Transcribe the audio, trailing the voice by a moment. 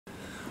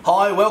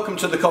Hi, welcome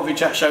to the Coffee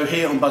Chat Show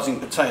here on Buzzing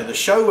Pattaya, the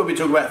show where we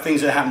talk about things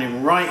that are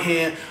happening right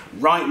here,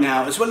 right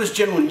now, as well as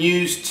general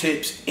news,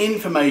 tips,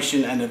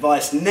 information and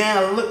advice.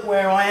 Now look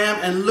where I am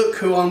and look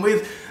who I'm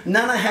with.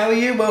 Nana, how are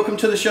you? Welcome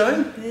to the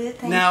show. Good,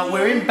 thank now you.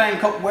 We're in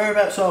Bangkok.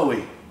 Whereabouts are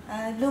we?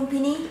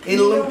 Lumpini. In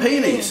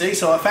Lumpini, see,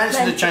 so I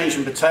fancied the change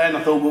from Pattaya and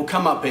I thought we'll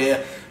come up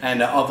here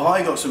and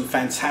I've got some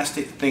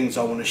fantastic things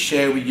I want to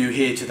share with you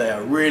here today. I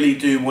really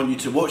do want you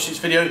to watch this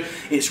video.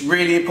 It's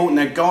really important.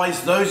 Now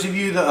guys, those of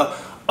you that are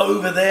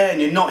over there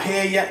and you're not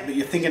here yet but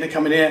you're thinking of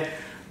coming here,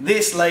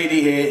 this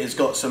lady here has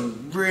got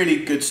some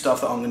really good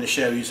stuff that I'm going to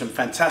share with you, some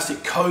fantastic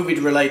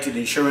COVID related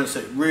insurance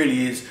that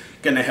really is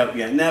going to help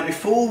you out. Now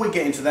before we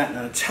get into that,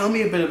 now tell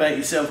me a bit about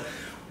yourself.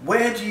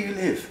 Where do you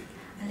live?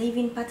 I live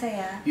in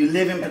Pattaya. You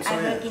live in Pattaya?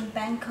 I work in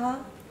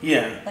Bangkok.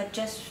 Yeah. But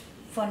just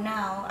for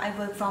now, I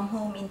work from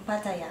home in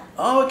Pattaya.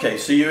 Oh, okay.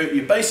 So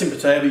you're based in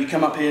Pattaya, but you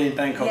come up here in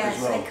Bangkok yes,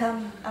 as well? Yes, I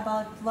come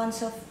about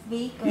once a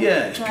week. Or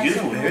yeah, it's twice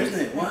beautiful a here, month.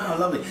 isn't it? Wow,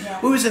 lovely.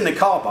 Yeah. We was in the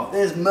car park.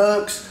 There's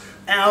Mercs,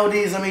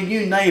 Audis, I mean,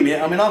 you name it.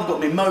 I mean, I've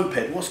got my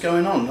moped. What's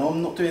going on?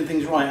 I'm not doing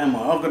things right, am I?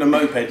 I've got a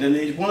moped, and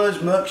is one of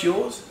those Mercs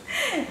yours?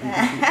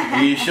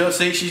 Are you sure?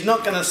 See, she's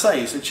not going to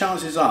say, so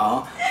chances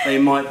are they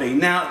might be.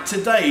 Now,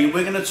 today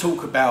we're going to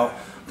talk about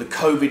the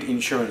COVID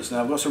insurance.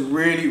 Now I've got some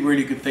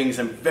really good things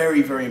and very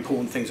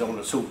important things I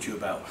want to talk to you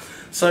about.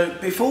 So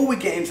before we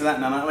get into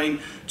that, Nana, I mean,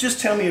 just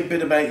tell me a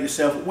bit about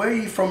yourself. Where are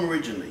you from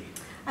originally?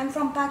 I'm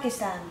from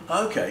Pakistan.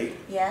 Okay.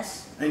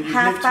 Yes. And you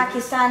half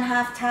Pakistan,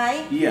 half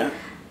Thai. Yeah.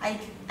 I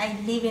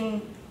live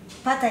in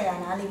Pattaya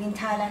now. I live in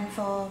Thailand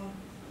for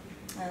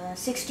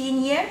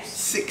 16 years.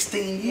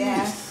 16 years?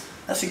 Yes.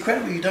 That's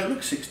incredible. You don't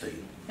look 16.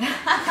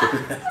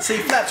 See,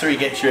 flattery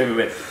gets you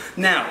everywhere.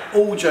 Now,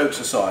 all jokes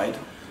aside,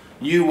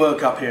 you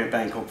work up here in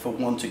Bangkok for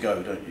One to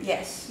Go, don't you?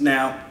 Yes.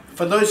 Now,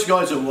 for those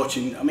guys that are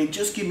watching, I mean,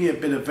 just give me a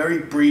bit of very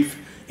brief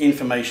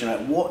information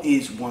about what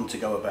is One to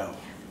Go about.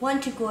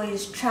 One to Go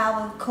is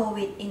travel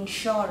COVID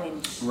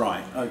insurance.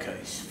 Right, okay.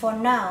 For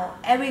now,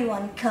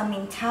 everyone come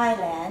in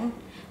Thailand,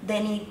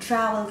 they need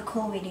travel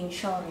COVID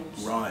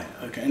insurance. Right,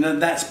 okay. And then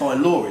that's by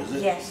law, is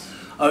it? Yes.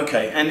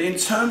 Okay, and in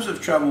terms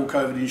of travel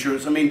COVID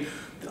insurance, I mean,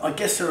 I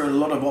guess there are a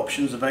lot of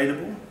options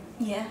available.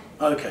 Yeah.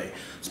 Okay,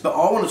 but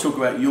I want to talk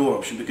about your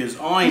option because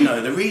I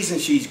know the reason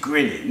she's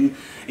grinning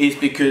is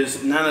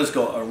because Nana's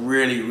got a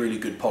really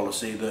good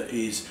policy that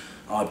is,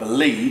 I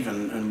believe,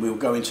 and we'll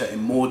go into it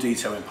in more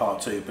detail in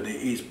part 2, but it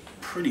is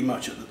pretty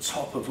much at the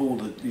top of all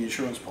the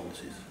insurance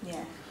policies.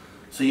 Yeah.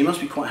 So you must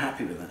be quite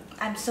happy with that.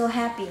 I'm so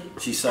happy.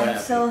 She's so happy.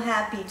 I'm so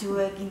happy to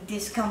work in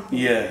this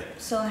company. Yeah.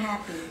 So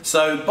happy.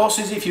 So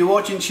bosses, if you're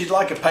watching, she'd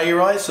like a pay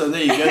rise, so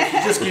there you go.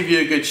 She'll just give you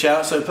a good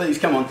shout, so please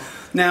come on.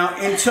 Now,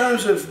 in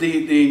terms of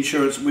the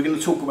insurance, we're going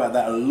to talk about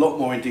that a lot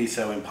more in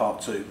detail in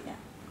part 2. Yeah.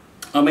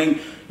 I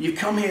mean, you've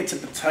come here to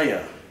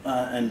Pattaya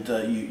and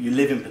you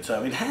live in Pattaya.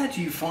 I mean, how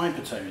do you find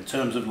Pattaya in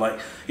terms of, like,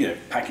 you know,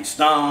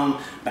 Pakistan,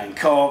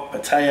 Bangkok,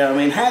 Pattaya? I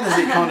mean, how does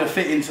it kind of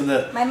fit into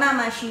the... My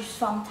mama, she's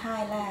from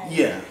Thailand.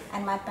 Yeah.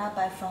 And my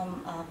papa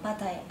from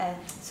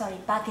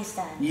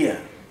Pakistan.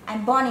 Yeah.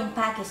 I'm born in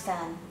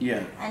Pakistan.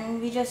 Yeah.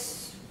 And we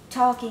just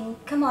talking,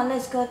 come on,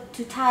 let's go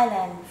to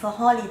Thailand for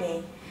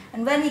holiday.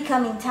 And when we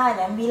come in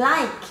Thailand, we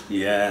like.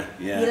 Yeah.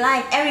 We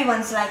like,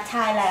 everyone's like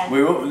Thailand.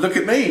 We're all, look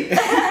at me.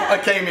 I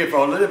came here for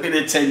a little bit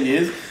of 10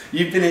 years.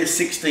 You've been here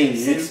 16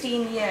 years.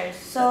 16 years.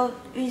 So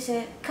we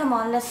said, come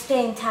on, let's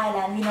stay in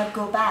Thailand, we not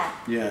go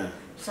back. Yeah.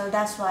 So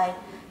that's why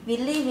we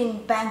live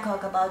in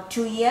Bangkok about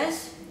 2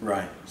 years.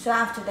 Right. So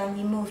after that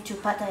we moved to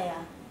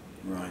Pattaya.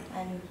 Right.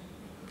 And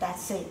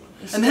that's it.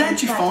 And how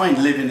do you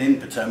find living in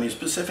Pattaya? I mean,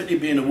 specifically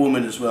being a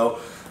woman as well.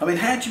 I mean,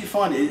 how do you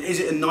find it? Is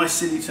it a nice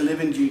city to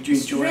live in? Do you enjoy it?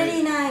 It's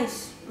really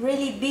nice,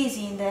 really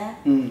busy in there.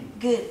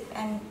 Good.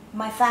 And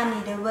my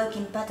family, they work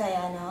in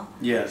Pattaya now.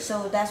 Yeah.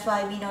 So that's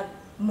why we not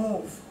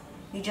move.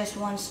 We just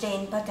want to stay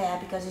in Pattaya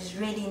because it's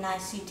really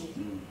nice city.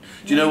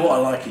 Do you know what I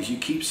like is you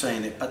keep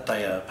saying it,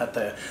 Pattaya,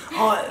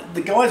 Pattaya. The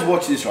guys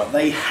watching this, right,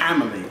 they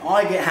hammer me.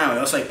 I get hammered.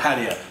 I say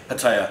Pattaya,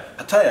 Pattaya,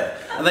 Pattaya.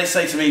 And they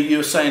say to me,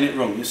 you're saying it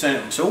wrong, you're saying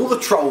it wrong. So all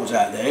the trolls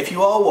out there, if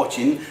you are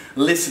watching,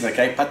 listen,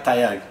 okay,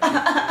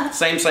 Pattaya.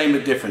 Same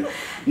but different.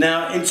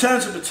 Now, in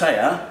terms of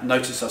Pattaya,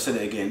 notice I said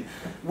it again,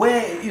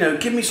 where, you know,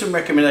 give me some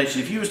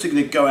recommendations. If you was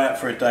to go out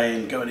for a day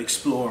and go and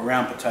explore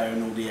around Pattaya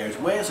and all the areas,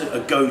 where's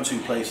a go-to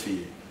place for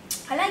you?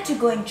 I like to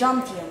go in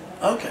Jomtien.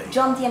 Okay.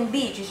 Jomtien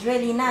beach is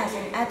really nice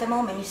and at the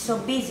moment it's so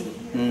busy.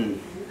 You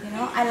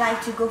know, I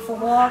like to go for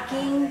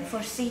walking,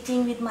 for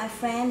sitting with my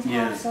friends,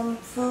 have some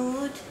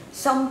food,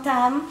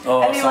 somtam.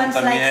 Oh, everyone's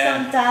somtam, like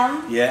yeah.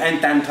 somtam. Yeah,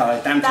 and dam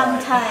thai. Dam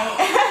thai.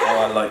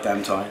 Oh, I like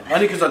dam thai.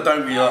 Only because I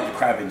don't really like the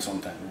crab in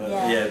somtam. But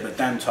Yeah. but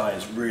dam thai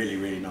is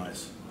really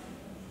nice.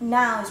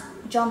 Now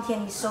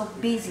Jomtien is so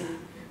busy,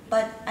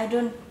 but I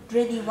don't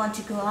really want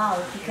to go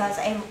out because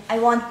I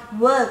want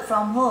work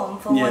from home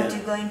for Yeah. One to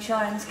Go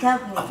insurance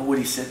company. I've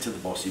already said to the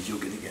bosses, you're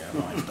going to get a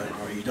rise, don't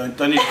worry. You don't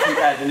need to keep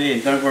adding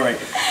in, don't worry.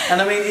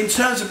 And I mean, in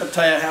terms of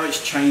Pattaya, how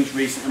it's changed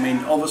recently, I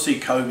mean,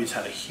 obviously COVID's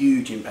had a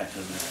huge impact,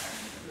 hasn't it?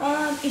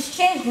 It's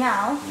changed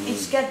now.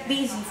 It's got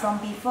busy from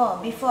before.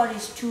 Before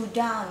it's too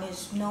down.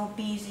 It's no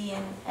busy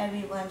and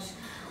everyone's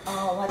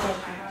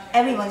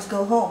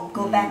go home,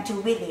 go back to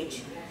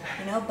village.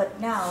 You know, but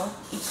now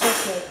it's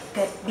okay.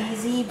 Get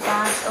busy,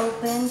 bars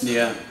opens.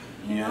 Yeah.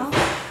 You know?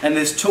 And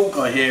there's talk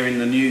I hear in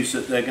the news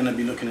that they're going to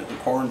be looking at the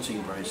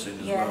quarantine very soon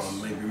as Yes. well,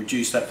 and maybe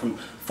reduce that from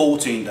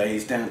 14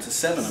 days down to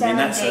 7. I mean, 7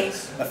 that's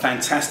days. a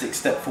fantastic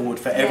step forward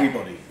for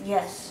everybody.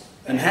 Yes.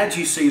 And how do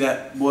you see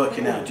that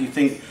working out? Do you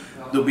think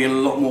there'll be a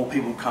lot more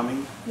people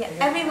coming? Yeah,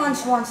 everyone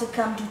wants to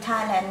come to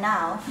Thailand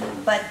now,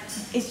 but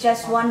it's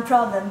just one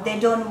problem. They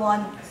don't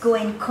want go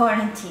in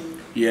quarantine.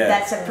 Yeah.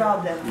 That's a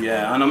problem.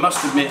 Yeah, and I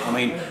must admit, I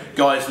mean,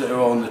 guys that are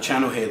on the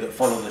channel here that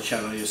follow the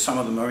channel, some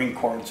of them are in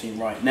quarantine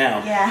right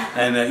now. Yeah.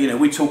 And you know,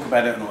 we talk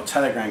about it in our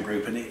Telegram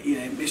group, and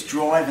it's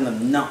driving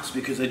them nuts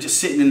because they're just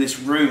sitting in this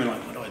room and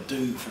like, what do I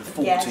do for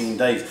 14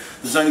 days?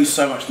 There's only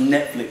so much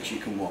Netflix you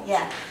can watch.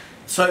 Yeah.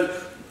 So,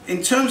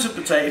 in terms of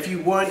Pattaya, if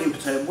you weren't in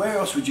Pattaya, where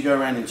else would you go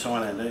around in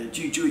Thailand?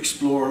 Do you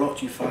explore a lot?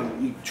 Do you find that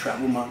you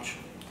travel much?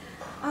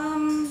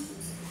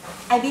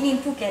 I've been in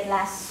Phuket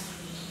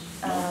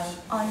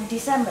on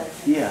December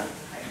Yeah.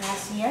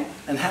 last year.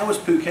 And how was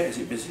Phuket? Is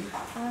it busy?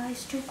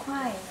 It's too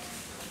quiet.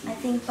 I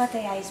think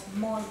Pattaya is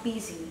more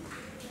busy.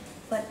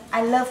 But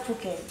I love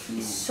Phuket.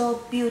 It's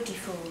so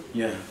beautiful.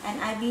 Yeah.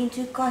 And I've been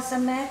to Koh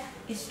Samet.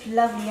 It's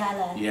lovely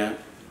island. Yeah.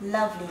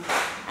 Lovely.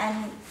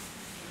 And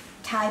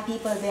Thai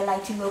people, they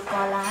like to go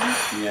Koh Lan.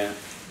 Yeah.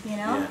 You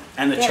know? Yeah.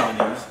 And the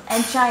Chinese.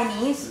 And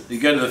Chinese. You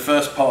go to the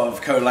first part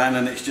of Koh Lan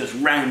and it's just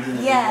rammed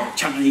in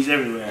Chinese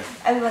everywhere.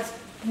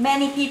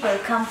 Many people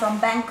come from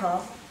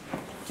Bangkok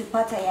to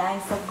Pattaya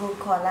and for go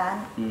Koh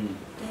Lan.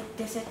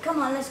 They said, come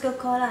on, let's go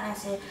Koh Lan. I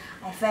said,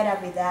 I fed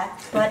up with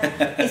that. But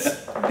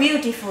it's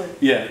beautiful.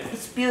 Yeah.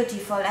 It's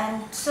beautiful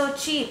and so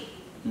cheap.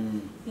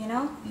 You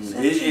know? So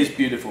It cheap. is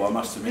beautiful, I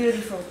must admit.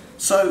 Beautiful.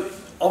 So,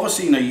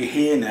 obviously, you know, you're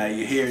here now,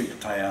 you're here in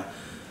Pattaya,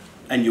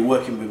 and you're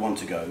working with Want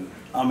to Go.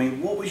 I mean,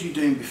 what was you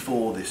doing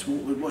before this?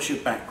 What's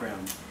your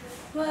background?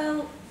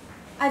 Well,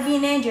 I've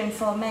been agent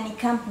for many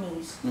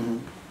companies.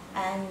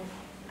 And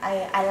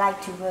I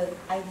like to work.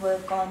 I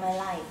work all my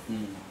life.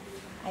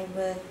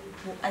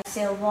 I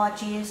sell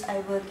watches, I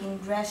work in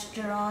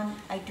restaurant,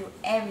 I do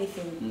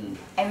everything.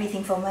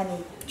 Everything for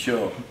money.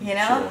 Sure. You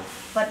know?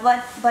 Sure.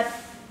 But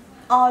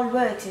all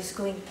work is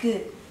going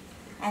good.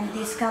 And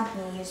this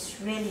company is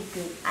really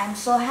good. I'm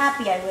so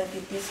happy I work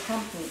with this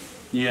company.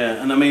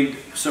 Yeah, and I mean,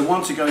 so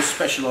Want to Go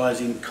specialise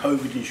in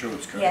COVID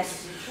insurance, correct?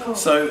 Yes. Cool.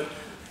 So,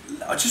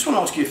 I just want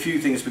to ask you a few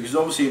things because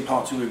obviously in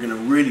part 2 we're going to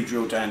really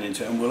drill down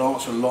into it and we'll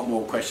answer a lot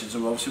more questions,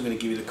 and we're obviously going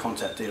to give you the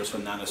contact details for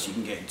Nana so you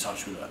can get in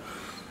touch with her.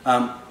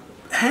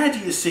 How do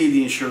you see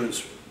the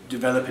insurance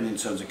developing in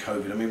terms of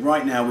COVID? I mean,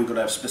 right now we've got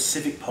to have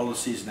specific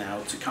policies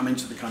now to come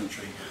into the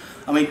country.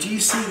 I mean, do you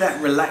see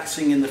that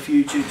relaxing in the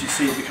future? Do you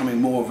see it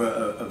becoming more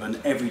of an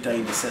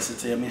everyday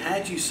necessity? I mean, how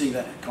do you see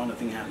that kind of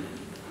thing happening?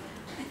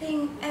 I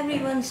think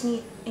everyone's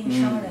need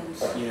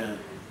insurance. Yeah.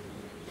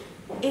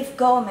 If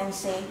government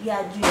say,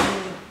 yeah, you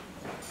need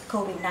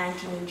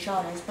COVID-19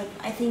 insurance, but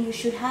I think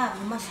you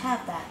must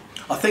have that.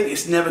 I think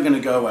it's never going to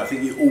go away. I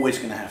think you're always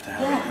going to have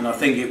it. And I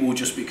think it will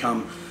just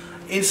become,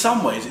 in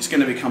some ways, it's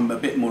going to become a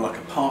bit more like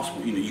a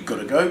passport. You know, you've got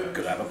to go, you've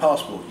got to have a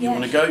passport. You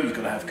want to go, you've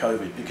got to have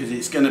COVID, because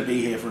it's going to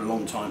be here for a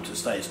long time to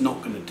stay. It's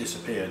not going to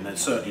disappear, and they're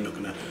certainly not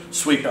going to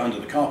sweep it under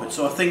the carpet.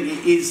 So I think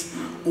it is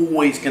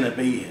always going to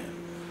be here.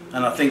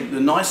 And I think the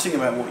nice thing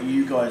about what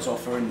you guys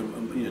offer,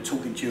 and you know,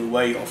 talking to you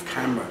away off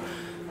camera,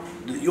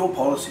 that your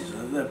policies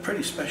they're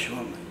pretty special,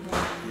 aren't they?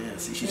 Yeah,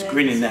 see, she's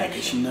grinning now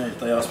because she knows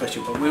they are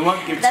special, but we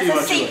won't give too much away.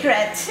 That's a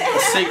secret. A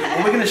secret.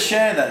 Well, we're going to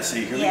share that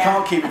secret. We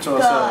can't keep it to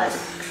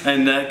ourselves.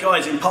 And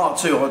guys, in part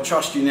 2, I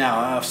trust you now.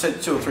 I've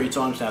said 2 or 3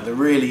 times now. There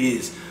really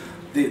is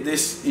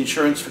this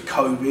insurance for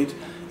COVID.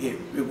 It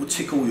will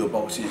tick all your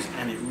boxes,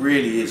 and it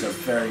really is a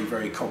very,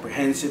 very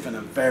comprehensive and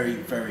a very,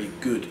 very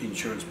good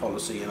insurance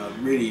policy. And I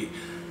really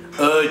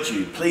urge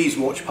you, please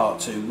watch part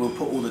 2. We'll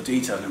put all the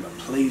details in, but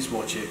please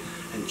watch it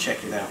and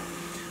check it out.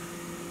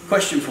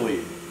 Question for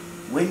you.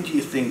 When do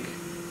you think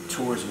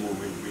tourism will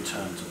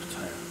return to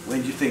Pattaya?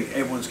 When do you think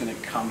everyone's going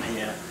to come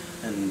here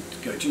and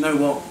go, do you know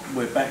what,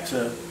 we're back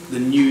to the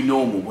new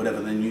normal, whatever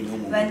the new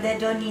normal When they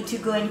don't need to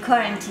go in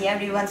quarantine,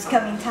 everyone's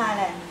coming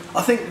Thailand.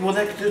 I think, well,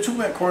 they're talking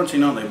about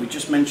quarantine, aren't they? We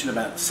just mentioned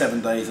about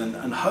 7 days,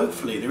 and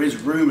hopefully there is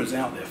rumours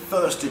out there,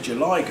 1st of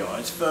July,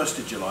 guys, 1st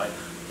of July,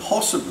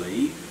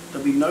 possibly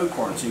there'll be no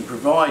quarantine,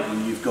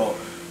 providing you've got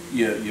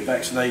your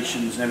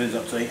vaccinations and everything's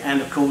up to date,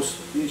 and of course,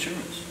 the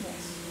insurance.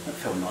 That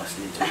felt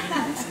nicely into it.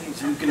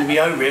 It's going to be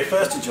over here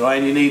 1st of July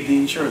and you need the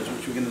insurance,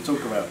 which we're going to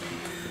talk about.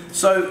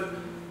 So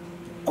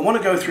I want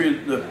to go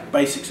through the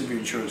basics of your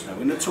insurance now.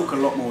 We're going to talk a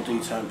lot more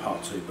detail in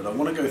part 2, but I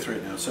want to go through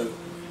it now. So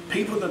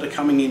people that are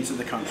coming into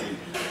the country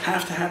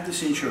have to have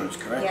this insurance,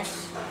 correct?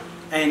 Yes.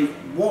 And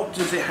what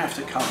does it have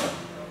to cover?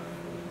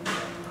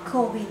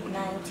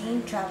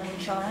 COVID-19 travel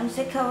insurance,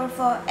 they cover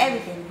for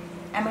everything.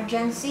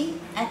 Emergency,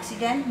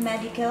 accident,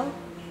 medical,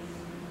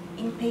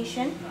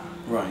 inpatient.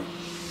 Right.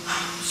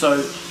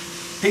 So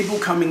people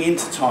coming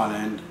into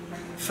Thailand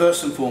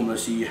first and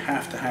foremost, you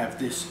have to have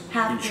this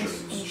insurance.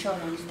 This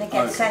insurance. They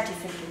get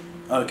certificate.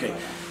 Okay,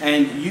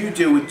 and you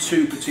deal with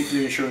two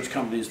particular insurance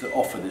companies that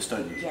offer this,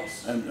 don't you?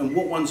 Yes. And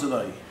what ones are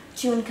they?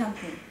 Tune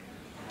company.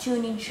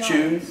 Tune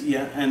Insurance. Tune,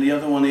 yeah, and the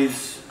other one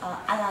is?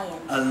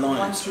 Alliance.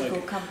 Alliance, One to okay.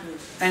 go company.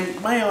 And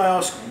may I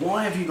ask,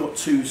 why have you got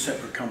two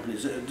separate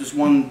companies? Does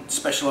one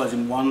specialise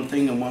in one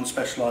thing and one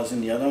specialise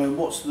in the other? I mean,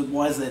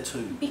 why is there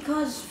two?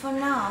 Because for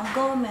now,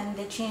 government,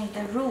 they changed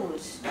the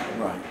rules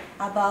Right.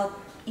 about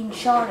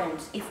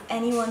insurance. If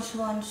anyone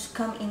wants to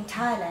come in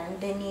Thailand,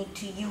 they need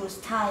to use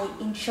Thai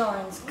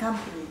insurance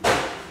company.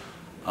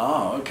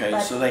 Ah, okay,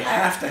 But, so they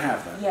have to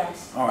have that?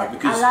 Yes. All right, but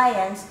because...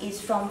 Alliance is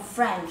from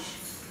French.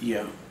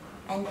 Yeah.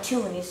 And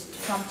Tune is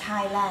from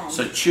Thailand.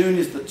 So Tune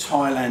is the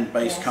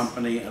Thailand-based Yes.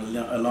 company,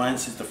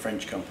 Alliance is the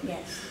French company.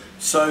 Yes.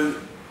 So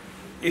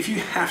if you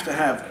have to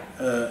have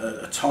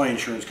a Thai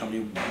insurance company,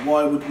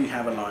 why would we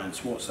have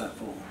Alliance? What's that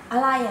for?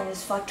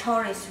 Alliance for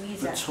tourist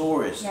visa. For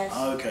tourists? Yes.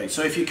 Okay,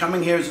 so if you're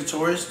coming here as a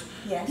tourist,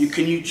 Yes.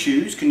 can you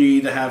choose? Can you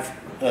either have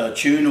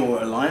Tune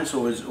or Alliance,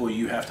 or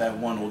you have to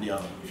have one or the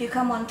other? If you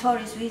come on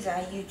tourist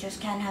visa, you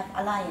just can't have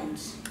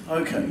Alliance.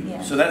 Okay,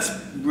 Yeah. so that's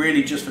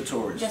really just for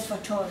tourists? Just for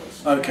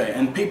tourists. Okay,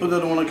 and people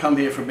that want to come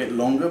here for a bit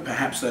longer,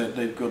 perhaps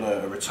they've got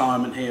a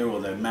retirement here, or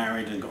they're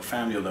married and got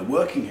family, or they're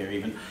working here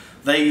even,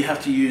 they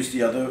have to use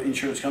the other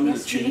insurance company,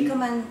 Yes, the we Tune?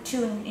 recommend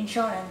Tune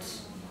Insurance.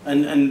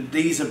 And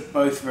these are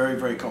both very,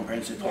 very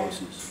comprehensive Yeah.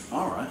 policies.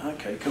 All right,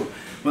 okay, cool.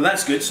 Well,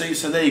 that's good.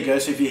 So there you go.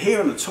 So if you're here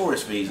on a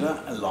tourist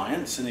visa,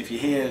 Alliance, and if you're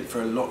here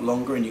for a lot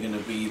longer and you're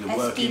going to be either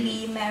working...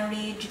 STD,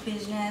 marriage,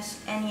 business,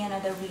 any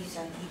another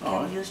reason, you can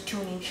Alright. use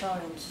Tune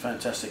Insurance.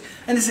 Fantastic.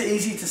 And is it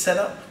easy to set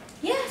up?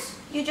 Yes,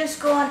 you just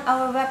go on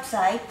our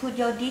website, put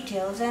your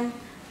details, and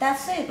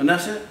that's it. And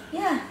that's it?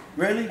 Yeah.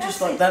 Really? That's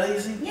Just like it. that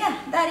easy? Yeah,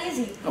 that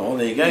easy. Oh, well,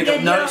 there you go. You You've got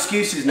get no your-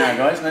 excuses now,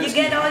 guys. No You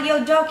excuses. get all your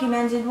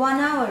documents in 1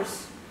 hour.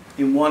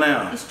 In 1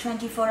 hour? It's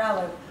 24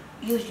 hours.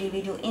 Usually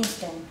we do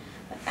instant,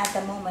 but at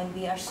the moment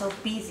we are so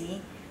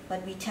busy.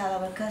 But we tell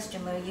our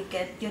customer, you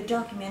get your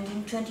document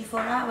in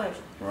 24 hours.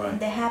 Right. And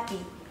they're happy.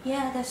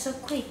 Yeah, that's so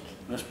quick.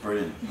 That's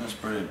brilliant. That's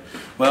brilliant.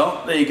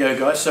 Well, there you go,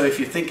 guys. So if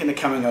you're thinking of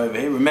coming over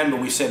here, remember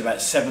we said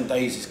about 7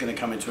 days is going to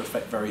come into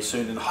effect very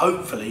soon, and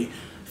hopefully,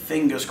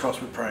 fingers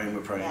crossed, we're praying.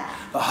 Yeah.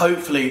 But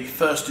hopefully,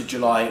 1st of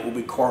July, it will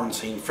be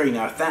quarantine free.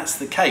 Now, if that's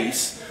the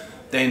case,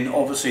 then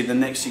obviously the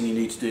next thing you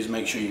need to do is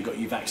make sure you've got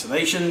your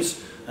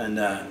vaccinations, and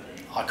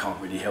I can't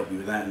really help you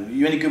with that. And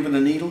you any good with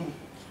a needle?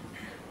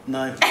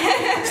 No.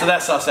 So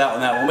that's us out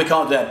on that one. We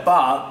can't do that.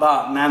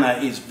 But Nana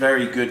is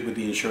very good with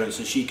the insurance,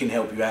 and she can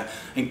help you out.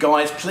 And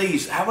guys,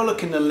 please have a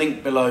look in the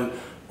link below.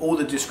 All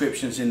the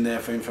descriptions in there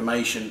for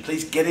information.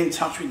 Please get in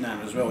touch with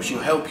Nana as well. She'll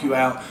help you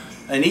out.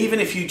 And even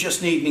if you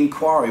just need an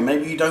inquiry,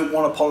 maybe you don't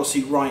want a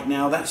policy right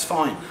now, that's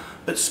fine.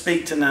 But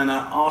speak to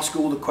Nana, ask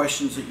all the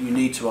questions that you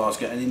need to ask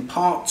her. And in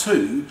part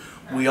 2,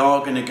 we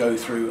are going to go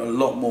through a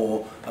lot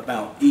more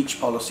about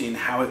each policy and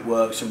how it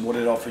works and what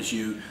it offers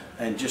you,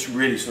 and just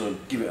really sort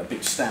of give it a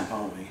big stamp,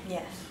 aren't we?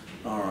 Yes.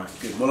 All right,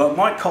 good. Well,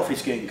 my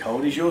coffee's getting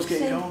cold. Is yours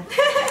getting Same. cold?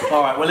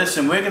 All right, well,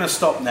 listen, we're going to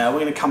stop now. We're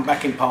going to come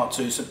back in part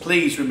 2. So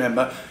please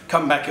remember,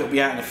 come back. It'll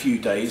be out in a few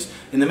days.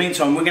 In the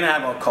meantime, we're going to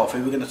have our coffee.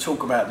 We're going to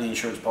talk about the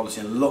insurance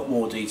policy in a lot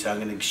more detail. I'm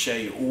going to share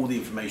you all the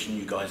information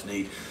you guys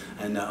need.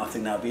 And I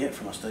think that'll be it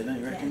from us today, don't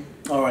you reckon?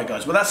 Yeah. All right,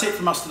 guys. Well, that's it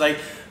from us today.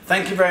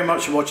 Thank you very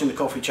much for watching the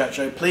Coffee Chat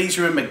Show. Please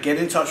remember, get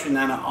in touch with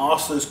Nana,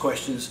 ask those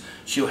questions.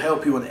 She'll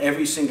help you on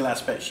every single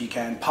aspect she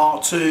can.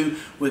 Part 2,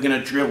 we're going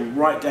to drill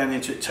right down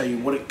into it, tell you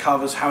what it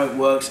covers, how it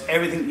works,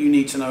 everything you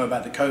need to know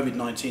about the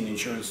COVID-19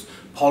 insurance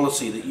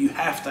policy that you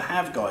have to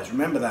have, guys.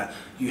 Remember that.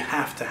 You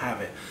have to have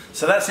it.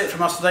 So that's it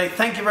from us today.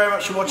 Thank you very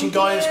much for watching,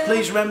 guys.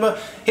 Please remember,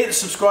 hit the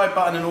subscribe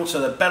button and also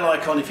the bell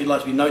icon if you'd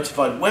like to be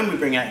notified when we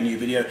bring out a new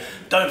video.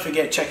 Don't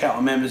forget, check out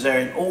our members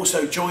area, and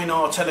also join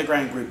our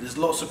Telegram group. There's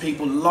lots of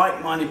people,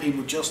 like-minded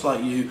people just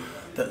like you,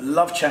 that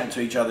love chatting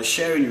to each other,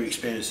 sharing your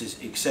experiences,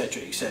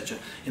 etc., etc.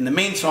 In the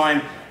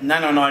meantime,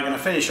 Nana and I are going to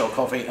finish our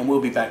coffee, and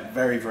we'll be back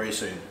very, very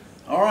soon.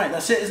 All right,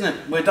 that's it, isn't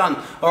it? We're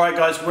done. All right,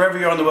 guys, wherever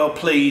you're on the world,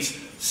 please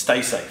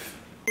stay safe.